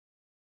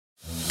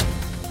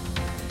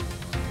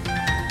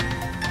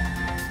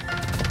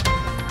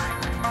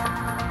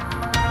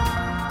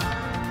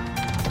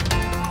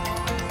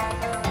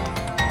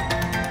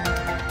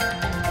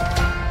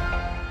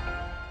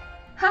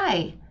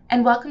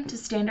and welcome to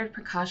Standard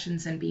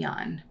Precautions and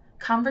Beyond,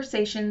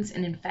 Conversations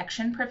in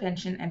Infection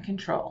Prevention and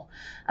Control,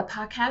 a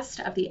podcast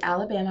of the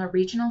Alabama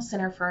Regional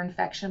Center for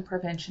Infection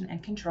Prevention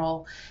and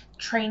Control,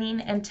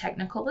 Training and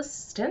Technical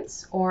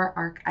Assistance, or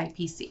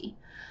ARC-IPC.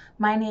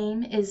 My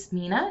name is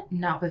Mina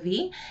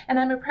Nabavi, and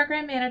I'm a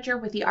program manager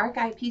with the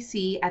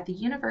ARC-IPC at the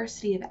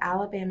University of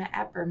Alabama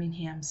at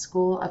Birmingham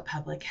School of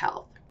Public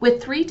Health.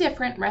 With 3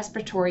 different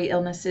respiratory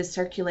illnesses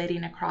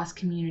circulating across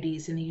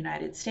communities in the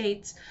United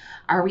States,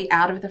 are we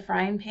out of the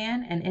frying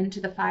pan and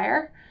into the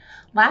fire?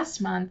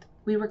 Last month,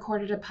 we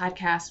recorded a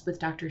podcast with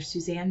Dr.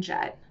 Suzanne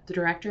Judd, the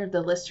director of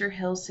the Lister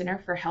Hill Center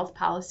for Health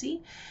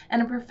Policy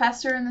and a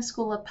professor in the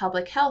School of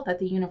Public Health at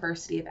the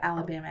University of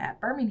Alabama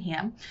at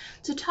Birmingham,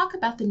 to talk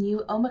about the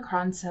new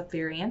Omicron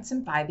subvariants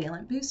and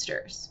bivalent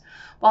boosters.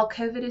 While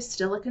COVID is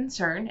still a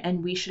concern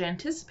and we should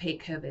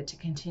anticipate COVID to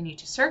continue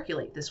to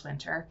circulate this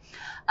winter,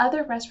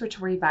 other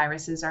respiratory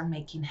viruses are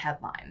making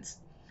headlines.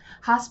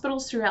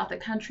 Hospitals throughout the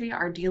country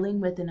are dealing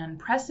with an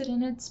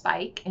unprecedented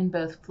spike in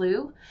both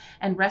flu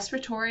and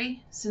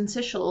respiratory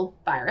syncytial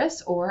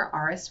virus, or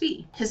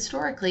RSV.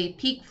 Historically,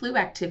 peak flu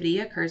activity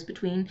occurs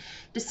between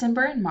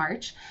December and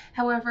March.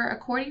 However,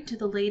 according to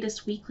the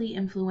latest weekly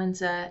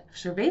influenza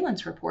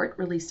surveillance report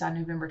released on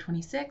November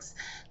 26,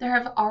 there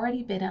have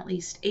already been at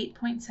least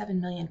 8.7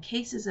 million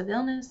cases of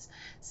illness,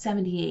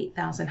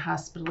 78,000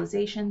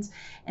 hospitalizations,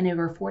 and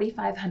over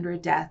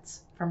 4,500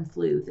 deaths from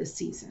flu this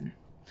season.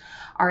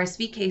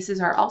 RSV cases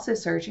are also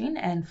surging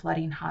and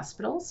flooding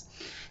hospitals.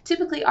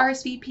 Typically,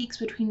 RSV peaks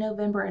between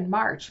November and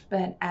March,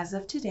 but as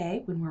of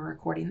today, when we're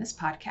recording this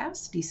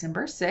podcast,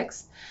 December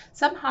 6th,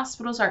 some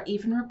hospitals are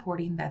even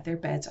reporting that their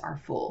beds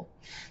are full.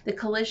 The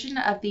collision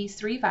of these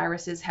 3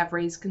 viruses have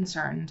raised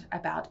concerns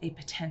about a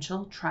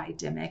potential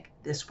tridemic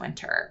this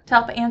winter. To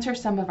help answer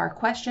some of our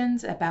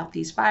questions about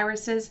these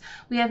viruses,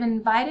 we have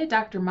invited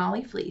Dr.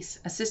 Molly Fleece,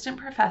 Assistant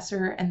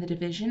Professor in the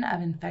Division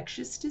of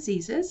Infectious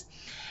Diseases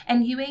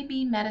and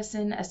UAB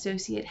Medicine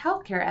Associate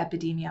Healthcare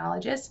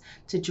Epidemiologist,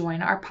 to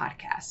join our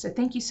podcast. So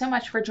thank you so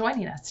much for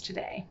joining us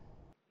today.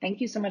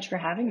 Thank you so much for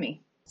having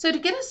me. So to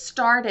get us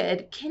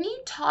started, can you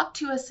talk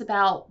to us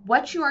about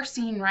what you are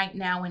seeing right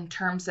now in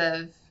terms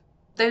of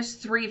those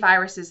 3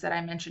 viruses that I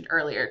mentioned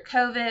earlier,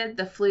 COVID,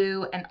 the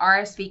flu, and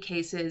RSV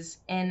cases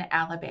in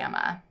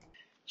Alabama?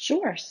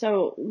 Sure.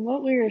 So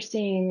what we are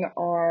seeing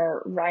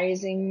are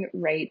rising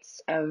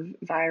rates of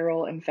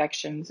viral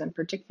infections, and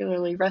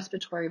particularly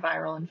respiratory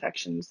viral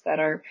infections that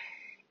are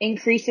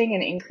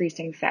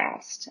increasing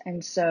fast.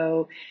 And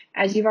so,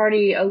 as you've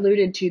already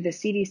alluded to, the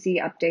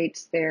CDC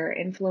updates their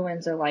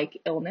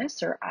influenza-like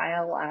illness, or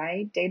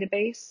ILI,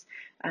 database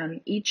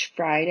each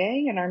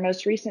Friday. And our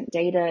most recent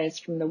data is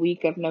from the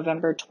week of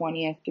November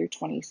 20th through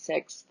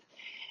 26th.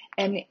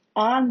 And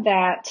on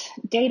that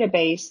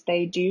database,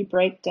 they do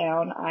break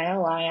down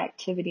ILI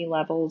activity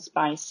levels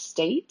by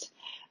state.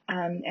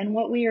 And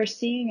what we are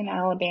seeing in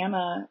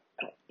Alabama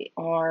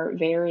are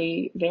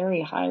very,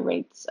 very high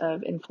rates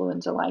of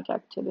influenza-like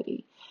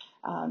activity.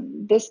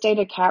 This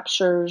data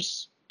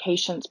captures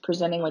patients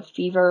presenting with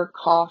fever,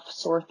 cough,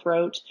 sore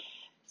throat,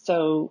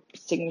 so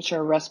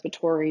signature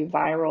respiratory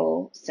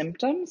viral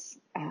symptoms.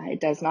 It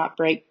does not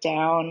break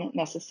down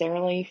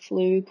necessarily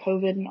flu,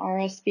 COVID, and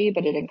RSV,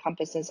 but it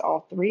encompasses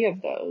all 3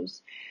 of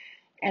those.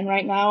 And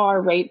right now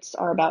our rates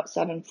are about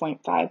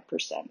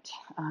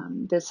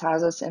 7.5%. This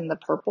has us in the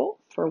purple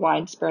for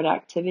widespread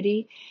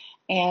activity.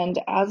 And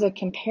as a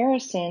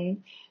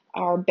comparison,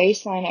 our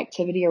baseline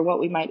activity, or what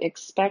we might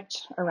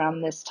expect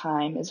around this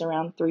time, is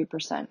around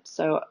 3%.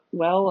 So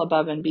well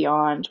above and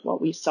beyond what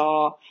we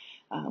saw,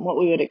 what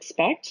we would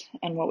expect,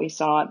 and what we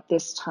saw at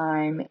this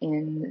time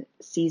in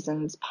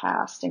seasons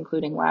past,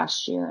 including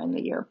last year and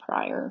the year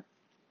prior.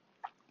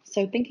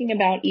 So thinking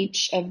about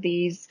each of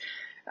these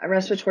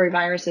respiratory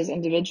viruses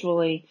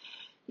individually,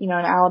 in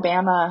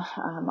Alabama,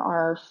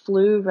 our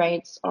flu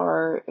rates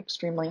are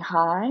extremely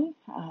high.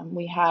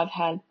 We have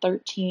had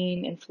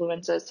 13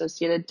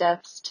 influenza-associated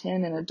deaths,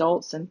 10 in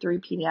adults and 3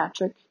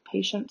 pediatric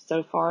patients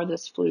so far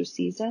this flu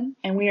season.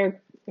 And we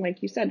are,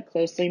 like you said,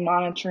 closely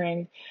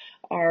monitoring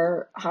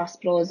our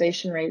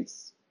hospitalization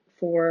rates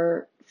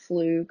for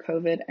flu,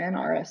 COVID, and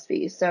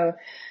RSV. So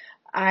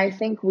I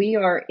think we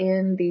are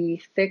in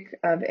the thick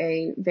of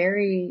a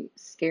very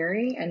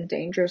scary and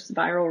dangerous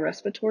viral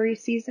respiratory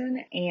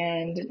season.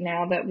 And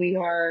now that we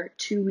are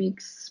 2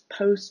 weeks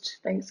post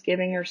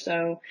Thanksgiving or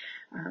so,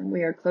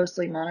 we are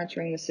closely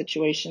monitoring the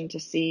situation to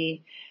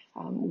see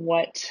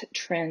what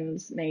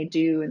trends may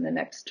do in the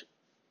next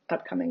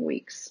upcoming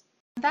weeks.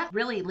 That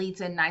really leads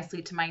in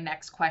nicely to my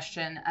next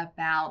question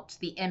about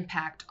the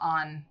impact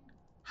on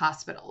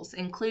hospitals,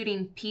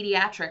 including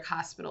pediatric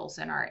hospitals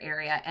in our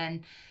area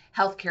and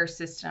healthcare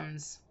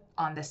systems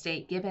on the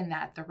state, given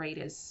that the rate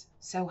is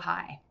so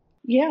high.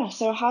 Yeah,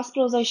 so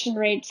hospitalization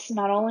rates,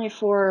 not only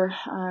for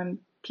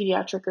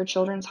pediatric or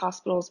children's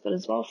hospitals, but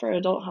as well for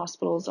adult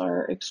hospitals,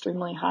 are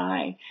extremely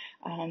high.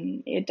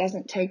 It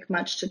doesn't take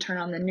much to turn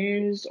on the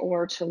news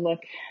or to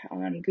look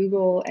on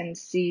Google and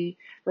see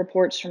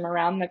reports from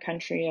around the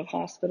country of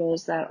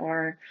hospitals that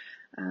are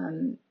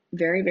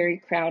very, very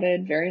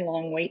crowded, very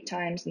long wait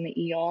times in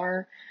the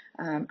ER,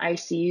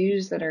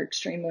 ICUs that are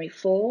extremely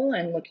full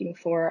and looking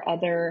for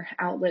other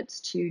outlets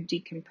to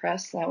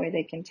decompress. That way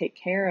they can take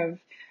care of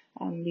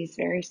these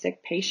very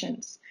sick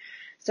patients.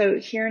 So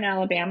here in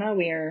Alabama,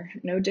 we are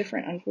no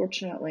different,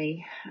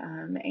 unfortunately.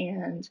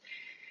 And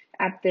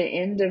at the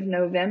end of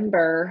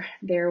November,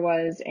 there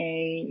was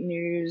a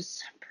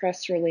news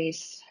press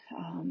release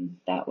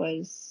that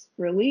was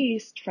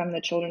released from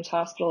the Children's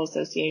Hospital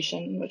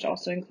Association, which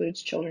also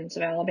includes Children's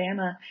of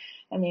Alabama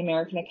and the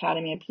American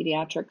Academy of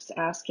Pediatrics,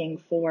 asking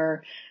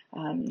for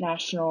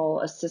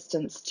national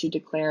assistance to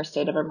declare a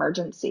state of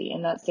emergency.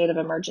 And that state of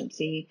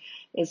emergency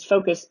is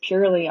focused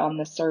purely on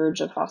the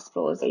surge of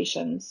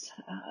hospitalizations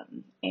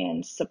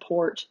and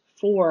support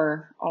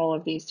for all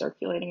of these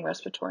circulating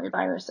respiratory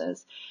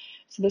viruses.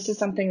 So this is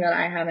something that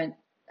I haven't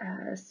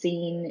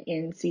seen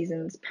in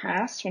seasons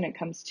past when it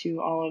comes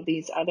to all of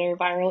these other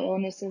viral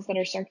illnesses that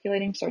are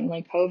circulating.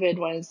 Certainly COVID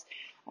was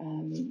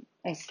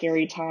a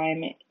scary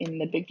time in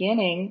the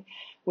beginning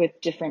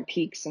with different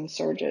peaks and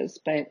surges,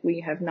 but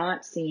we have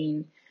not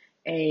seen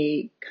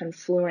a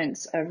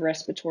confluence of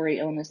respiratory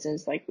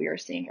illnesses like we are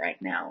seeing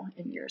right now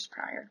in years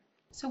prior.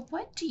 So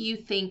what do you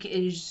think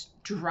is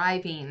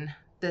driving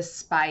the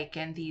spike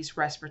in these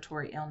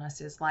respiratory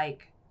illnesses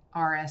like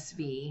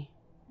RSV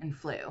and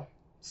flu?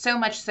 So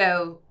much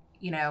so,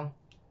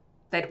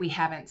 that we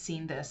haven't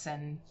seen this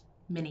in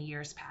many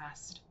years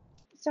past.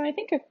 So I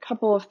think a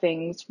couple of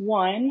things.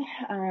 One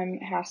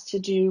has to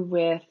do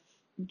with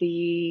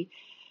the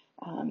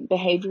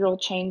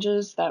behavioral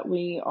changes that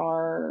we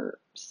are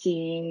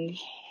seeing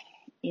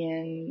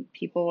in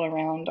people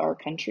around our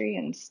country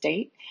and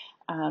state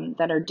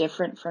that are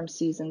different from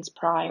seasons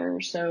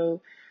prior.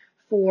 So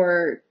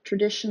for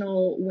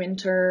traditional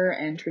winter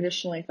and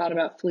traditionally thought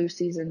about flu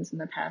seasons in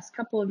the past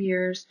couple of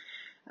years,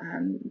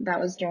 that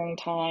was during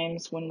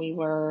times when we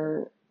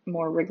were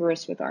more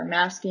rigorous with our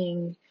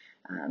masking,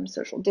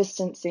 social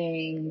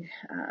distancing,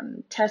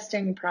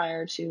 testing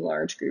prior to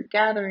large group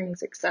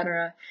gatherings,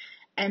 etc.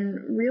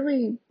 And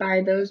really,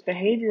 by those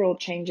behavioral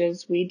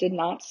changes, we did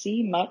not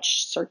see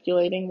much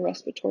circulating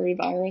respiratory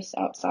virus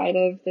outside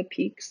of the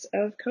peaks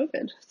of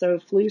COVID. So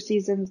flu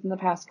seasons in the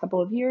past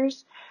couple of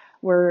years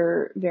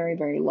were very,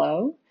 very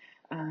low,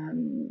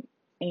 and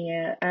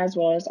as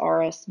well as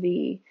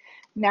RSV.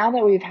 Now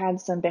that we've had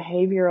some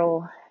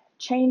behavioral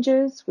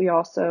changes, we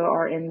also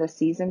are in the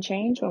season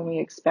change when we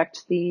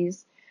expect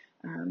these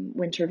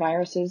winter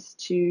viruses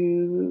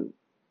to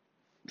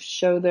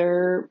show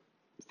their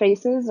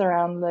faces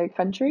around the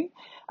country,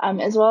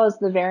 as well as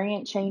the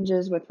variant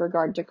changes with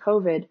regard to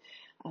COVID.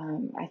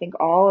 I think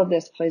all of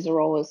this plays a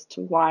role as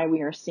to why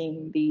we are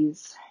seeing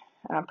these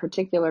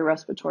particular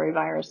respiratory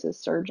viruses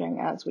surging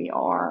as we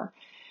are.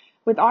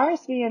 With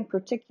RSV in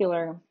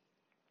particular,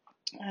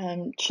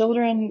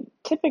 children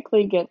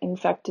typically get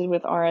infected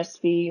with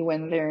RSV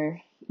when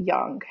they're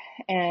young,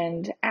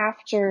 and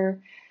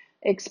after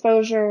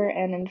exposure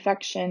and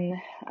infection,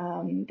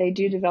 they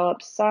do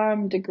develop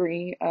some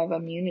degree of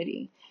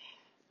immunity.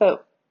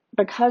 But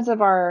because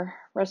of our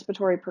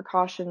respiratory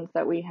precautions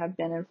that we have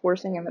been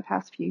enforcing in the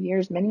past few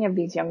years, many of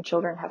these young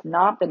children have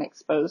not been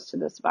exposed to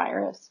this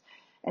virus.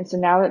 And so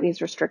now that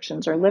these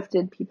restrictions are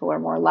lifted, people are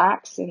more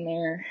lax in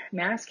their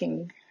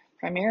masking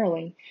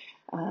primarily.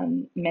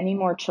 Many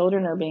more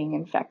children are being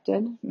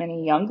infected.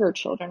 Many younger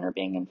children are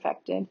being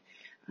infected.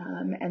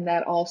 And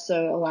that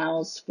also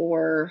allows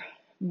for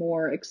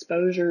more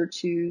exposure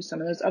to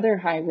some of those other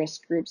high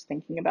risk groups,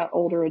 thinking about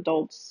older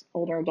adults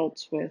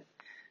with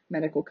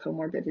medical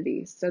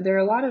comorbidities. So there are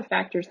a lot of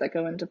factors that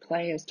go into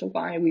play as to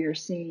why we are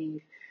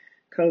seeing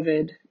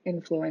COVID,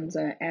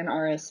 influenza, and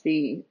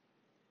RSV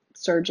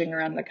surging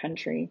around the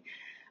country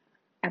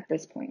at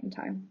this point in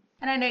time.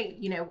 And I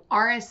know,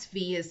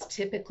 RSV is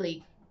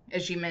typically,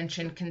 as you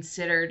mentioned,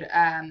 considered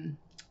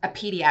a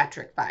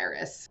pediatric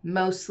virus,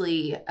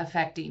 mostly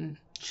affecting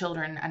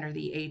children under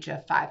the age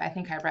of 5. I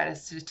think I read a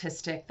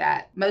statistic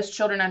that most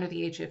children under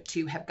the age of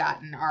 2 have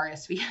gotten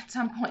RSV at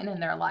some point in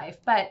their life.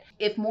 But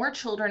if more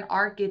children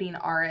are getting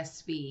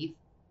RSV,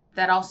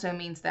 that also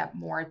means that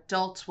more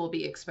adults will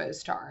be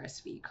exposed to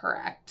RSV,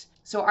 correct?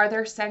 So are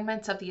there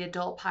segments of the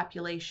adult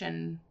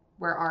population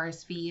where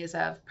RSV is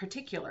of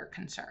particular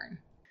concern?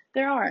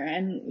 There are,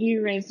 and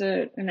you raise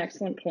an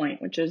excellent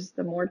point, which is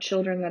the more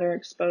children that are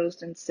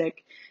exposed and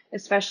sick,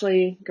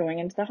 especially going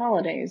into the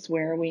holidays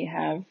where we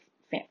have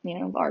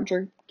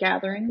larger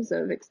gatherings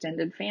of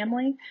extended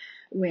family,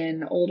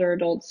 when older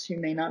adults who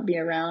may not be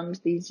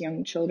around these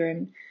young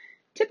children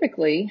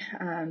typically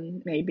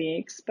may be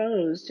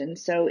exposed. And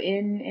so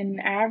in an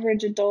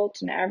average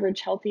adult, an average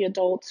healthy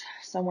adult,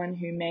 someone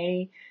who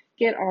may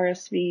get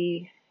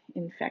RSV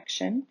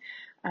infection,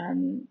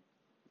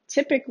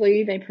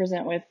 typically they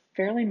present with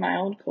fairly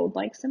mild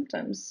cold-like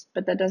symptoms,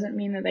 but that doesn't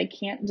mean that they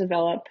can't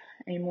develop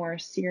a more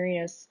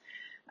serious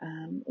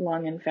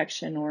lung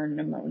infection or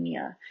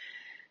pneumonia.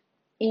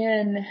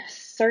 In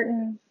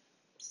certain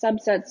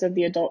subsets of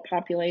the adult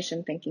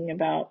population, thinking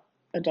about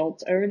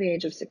adults over the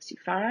age of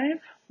 65,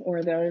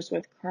 or those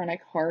with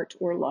chronic heart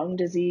or lung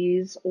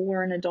disease,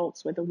 or in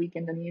adults with a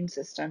weakened immune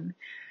system.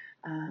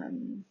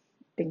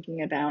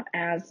 Thinking about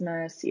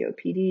asthma,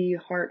 COPD,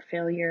 heart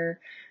failure.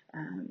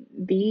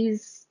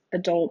 These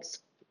adults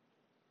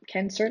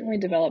can certainly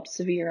develop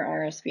severe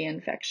RSV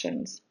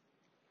infections,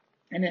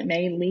 and it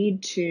may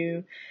lead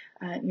to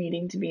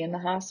needing to be in the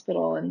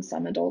hospital, and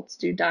some adults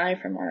do die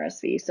from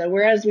RSV. So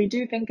whereas we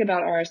do think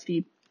about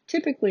RSV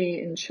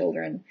typically in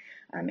children,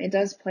 it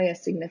does play a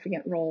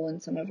significant role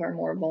in some of our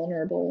more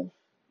vulnerable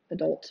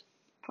adult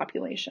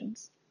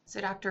populations.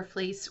 So, Dr.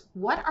 Fleece,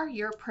 what are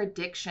your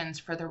predictions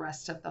for the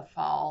rest of the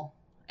fall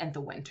and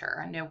the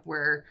winter? I know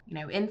we're,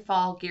 in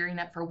fall, gearing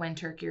up for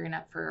winter, gearing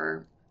up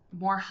for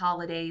more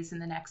holidays in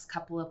the next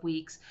couple of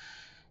weeks.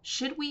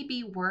 Should we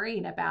be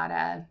worried about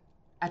a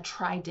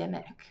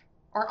tridemic?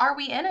 Or are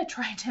we in a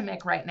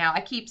tridemic right now?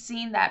 I keep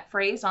seeing that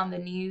phrase on the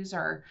news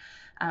or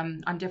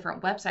on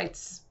different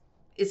websites.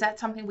 Is that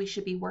something we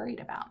should be worried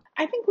about?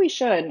 I think we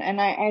should,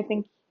 and I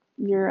think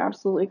you're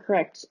absolutely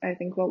correct. I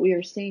think what we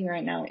are seeing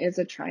right now is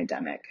a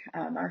tridemic.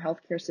 Our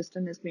healthcare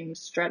system is being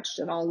stretched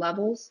at all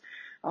levels.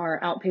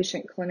 Our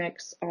outpatient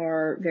clinics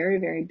are very,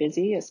 very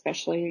busy,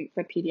 especially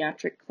the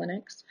pediatric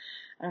clinics.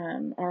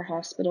 Our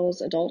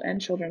hospitals, adult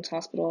and children's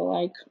hospital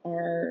alike,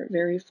 are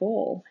very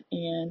full,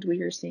 and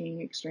we are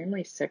seeing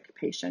extremely sick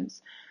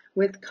patients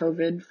with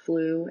COVID,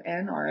 flu,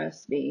 and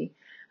RSV,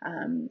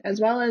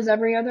 as well as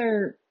every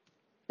other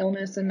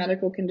illness and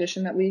medical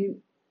condition that we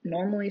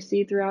normally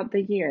see throughout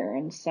the year.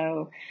 And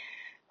so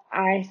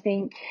I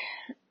think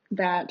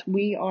that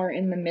we are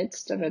in the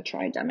midst of a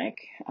tridemic.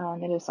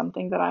 It is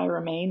something that I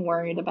remain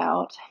worried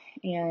about,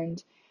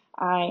 and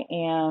I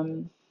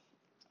am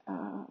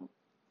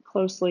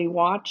closely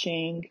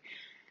watching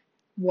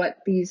what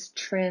these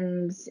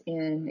trends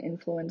in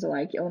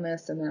influenza-like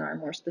illness and then our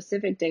more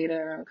specific data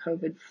around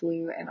COVID,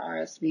 flu, and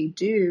RSV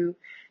do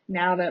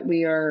now that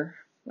we are,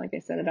 like I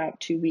said, about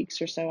 2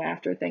 weeks or so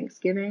after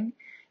Thanksgiving,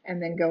 and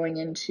then going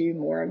into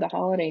more of the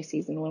holiday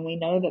season when we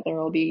know that there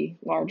will be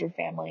larger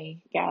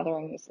family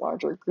gatherings,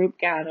 larger group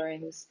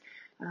gatherings,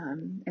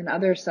 and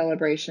other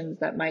celebrations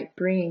that might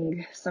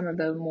bring some of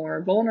the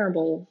more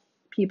vulnerable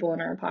people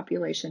in our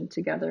population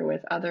together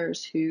with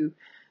others who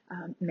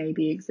may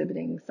be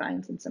exhibiting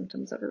signs and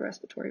symptoms of a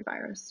respiratory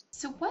virus.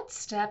 So, what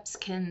steps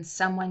can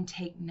someone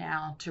take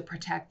now to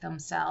protect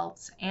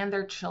themselves and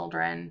their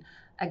children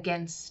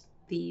against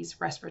these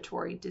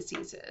respiratory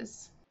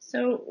diseases?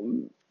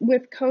 So,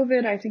 with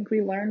COVID, I think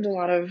we learned a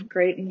lot of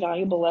great and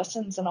valuable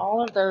lessons, and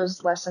all of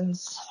those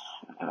lessons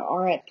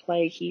are at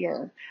play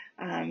here.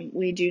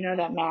 We do know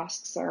that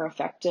masks are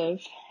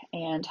effective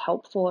and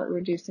helpful at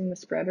reducing the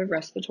spread of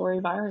respiratory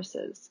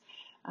viruses.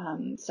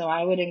 So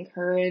I would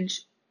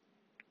encourage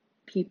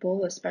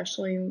people,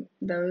 especially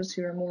those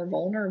who are more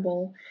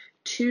vulnerable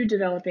to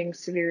developing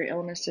severe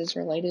illnesses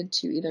related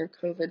to either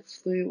COVID,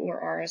 flu, or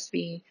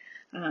RSV,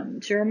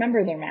 to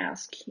remember their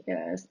mask,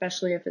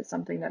 especially if it's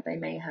something that they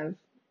may have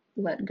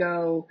let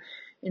go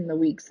in the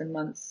weeks and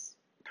months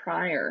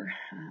prior.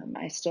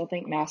 I still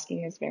think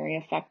masking is very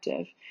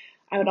effective.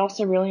 I would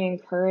also really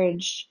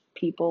encourage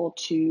people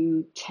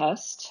to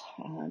test,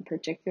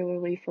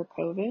 particularly for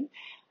COVID,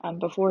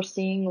 before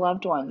seeing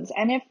loved ones.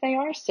 And if they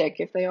are sick,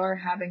 if they are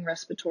having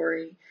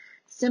respiratory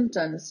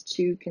symptoms,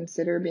 to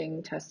consider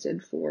being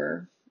tested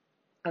for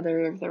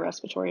other of the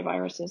respiratory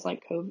viruses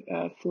like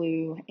COVID,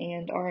 flu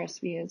and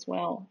RSV as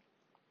well.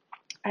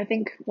 I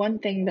think one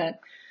thing that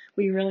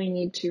we really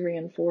need to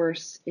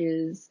reinforce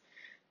is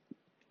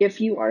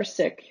if you are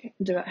sick,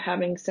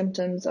 having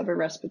symptoms of a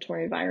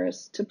respiratory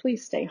virus, to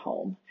please stay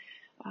home.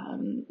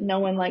 No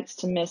one likes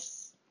to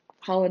miss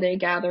holiday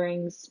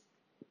gatherings,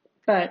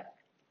 but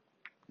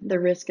the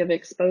risk of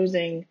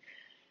exposing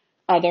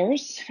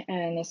others,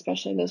 and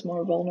especially those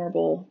more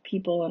vulnerable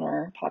people in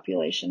our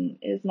population,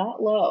 is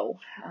not low.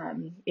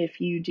 If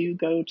you do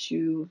go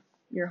to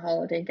your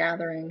holiday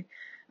gathering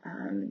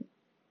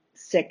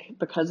sick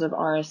because of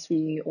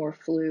RSV or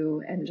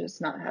flu and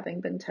just not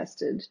having been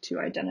tested to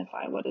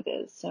identify what it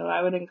is. So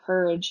I would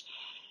encourage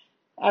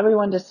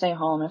everyone to stay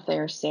home if they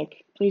are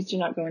sick. Please do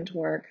not go into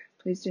work.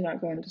 Please do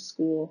not go into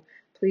school.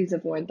 Please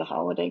avoid the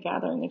holiday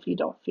gathering if you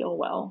don't feel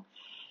well.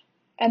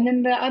 And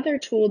then the other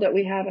tool that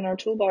we have in our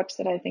toolbox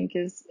that I think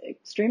is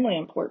extremely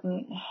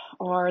important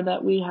are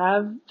that we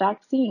have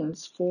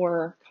vaccines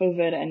for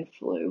COVID and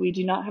flu. We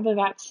do not have a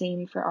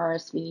vaccine for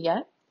RSV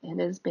yet.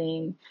 It is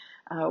being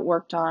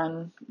worked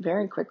on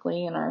very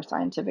quickly in our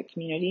scientific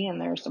community, and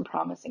there are some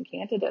promising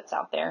candidates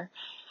out there.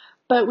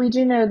 But we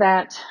do know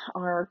that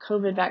our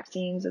COVID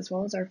vaccines as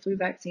well as our flu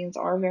vaccines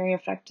are very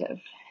effective.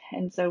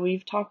 And so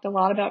we've talked a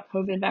lot about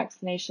COVID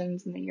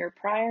vaccinations in the year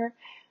prior.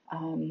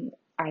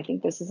 I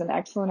think this is an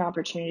excellent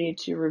opportunity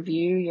to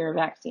review your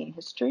vaccine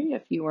history.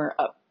 If you are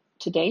up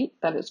to date,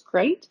 that is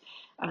great.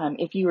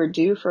 If you are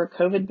due for a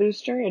COVID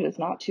booster, it is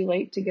not too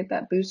late to get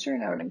that booster,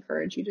 and I would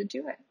encourage you to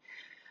do it.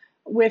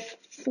 With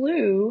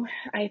flu,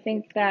 I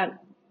think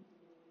that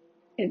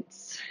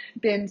it's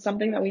been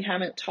something that we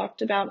haven't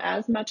talked about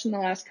as much in the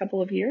last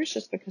couple of years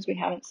just because we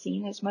haven't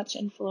seen as much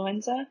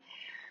influenza.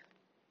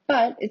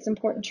 But it's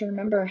important to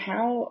remember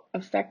how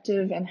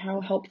effective and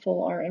how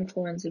helpful our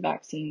influenza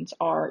vaccines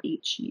are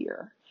each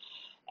year.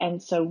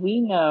 And so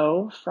we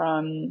know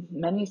from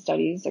many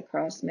studies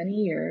across many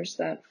years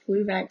that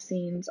flu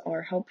vaccines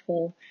are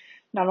helpful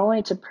not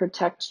only to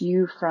protect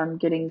you from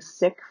getting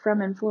sick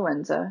from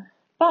influenza,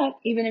 but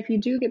even if you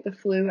do get the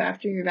flu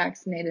after you're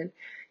vaccinated,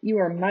 you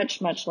are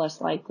much, much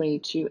less likely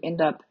to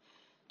end up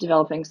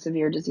developing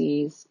severe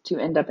disease, to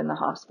end up in the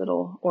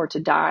hospital, or to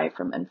die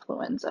from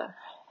influenza.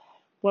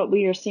 What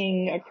we are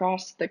seeing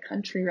across the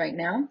country right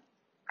now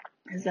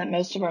is that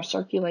most of our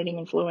circulating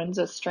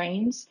influenza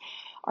strains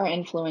are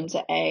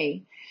influenza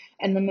A.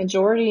 And the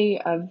majority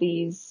of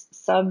these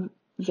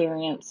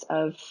subvariants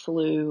of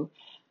flu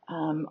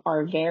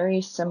are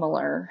very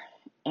similar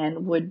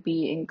and would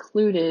be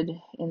included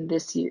in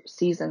this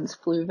season's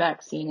flu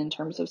vaccine in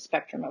terms of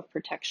spectrum of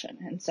protection.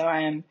 And so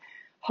I am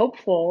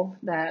hopeful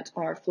that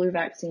our flu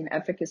vaccine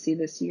efficacy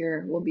this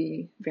year will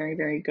be very,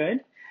 very good.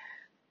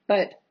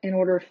 But in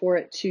order for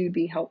it to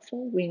be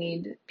helpful, we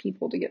need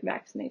people to get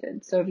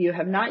vaccinated. So if you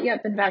have not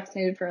yet been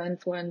vaccinated for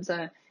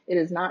influenza, it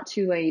is not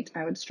too late.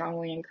 I would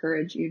strongly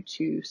encourage you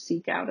to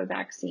seek out a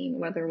vaccine,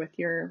 whether with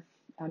your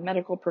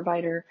medical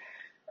provider,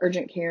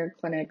 urgent care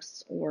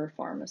clinics, or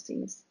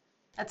pharmacies.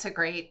 That's a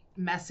great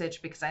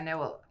message because I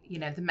know, the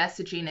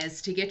messaging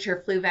is to get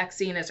your flu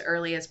vaccine as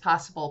early as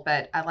possible,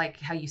 but I like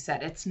how you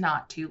said it's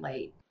not too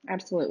late.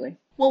 Absolutely.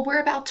 Well,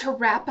 we're about to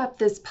wrap up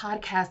this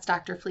podcast,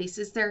 Dr. Fleece.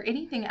 Is there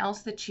anything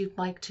else that you'd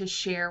like to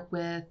share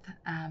with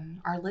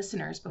our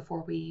listeners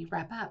before we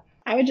wrap up?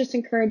 I would just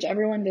encourage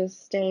everyone to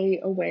stay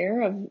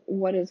aware of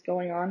what is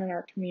going on in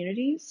our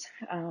communities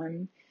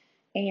and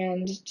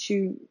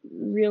to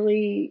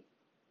really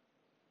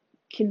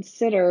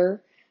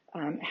consider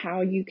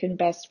how you can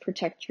best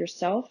protect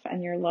yourself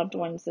and your loved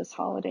ones this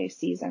holiday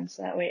season,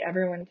 so that way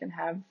everyone can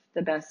have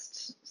the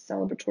best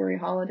celebratory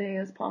holiday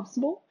as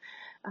possible.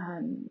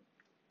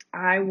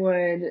 I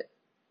would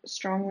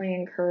strongly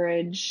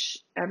encourage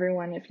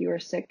everyone, if you are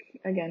sick,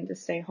 again, to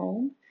stay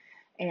home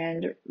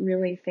and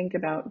really think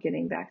about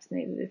getting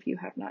vaccinated if you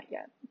have not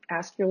yet.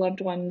 Ask your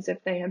loved ones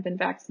if they have been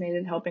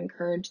vaccinated, help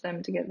encourage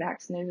them to get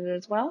vaccinated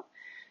as well,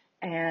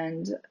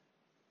 and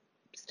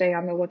stay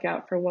on the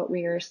lookout for what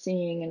we are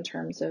seeing in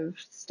terms of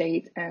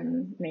state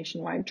and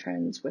nationwide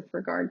trends with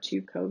regard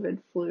to COVID,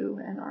 flu,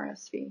 and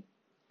RSV.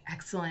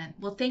 Excellent.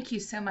 Well, thank you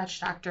so much,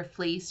 Dr.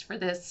 Fleece, for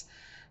this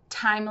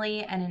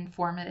timely and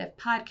informative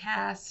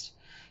podcast.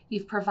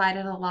 You've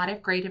provided a lot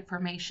of great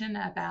information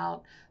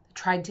about the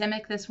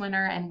tridemic this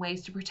winter and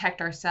ways to protect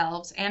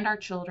ourselves and our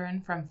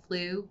children from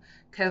flu,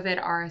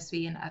 COVID,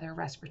 RSV, and other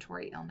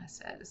respiratory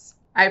illnesses.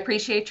 I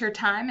appreciate your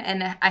time,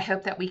 and I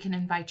hope that we can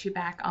invite you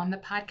back on the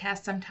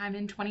podcast sometime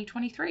in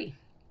 2023.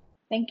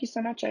 Thank you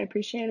so much. I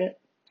appreciate it.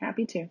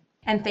 Happy to.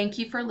 And thank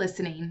you for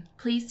listening.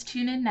 Please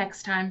tune in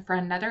next time for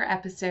another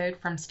episode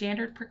from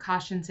Standard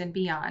Precautions and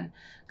Beyond,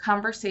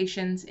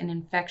 Conversations in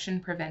Infection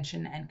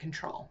Prevention and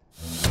Control.